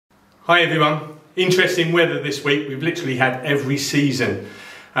Hi everyone. Interesting weather this week. We've literally had every season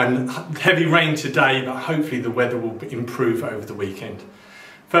and heavy rain today, but hopefully the weather will improve over the weekend.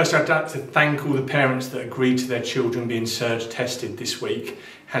 First, I'd like to thank all the parents that agreed to their children being surge tested this week. It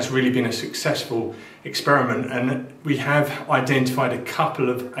has really been a successful experiment, and we have identified a couple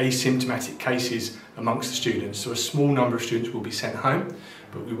of asymptomatic cases amongst the students. So a small number of students will be sent home,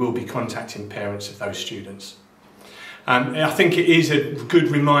 but we will be contacting parents of those students. I think it is a good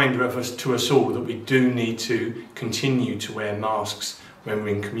reminder to us all that we do need to continue to wear masks when we're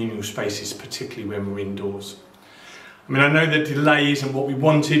in communal spaces, particularly when we're indoors. I mean, I know the delay isn't what we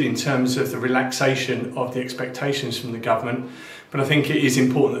wanted in terms of the relaxation of the expectations from the government, but I think it is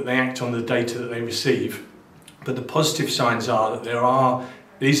important that they act on the data that they receive. But the positive signs are that there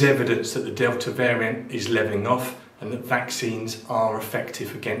is evidence that the Delta variant is levelling off and that vaccines are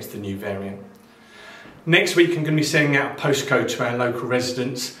effective against the new variant. Next week I'm going to be sending out a postcode to our local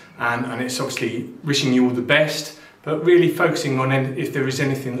residents, and it's obviously wishing you all the best, but really focusing on if there is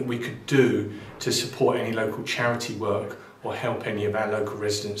anything that we could do to support any local charity work or help any of our local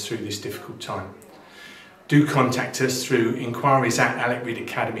residents through this difficult time. Do contact us through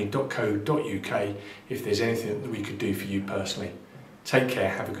inquiries@alecreedacademy.co.uk if there's anything that we could do for you personally. Take care,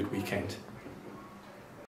 have a good weekend.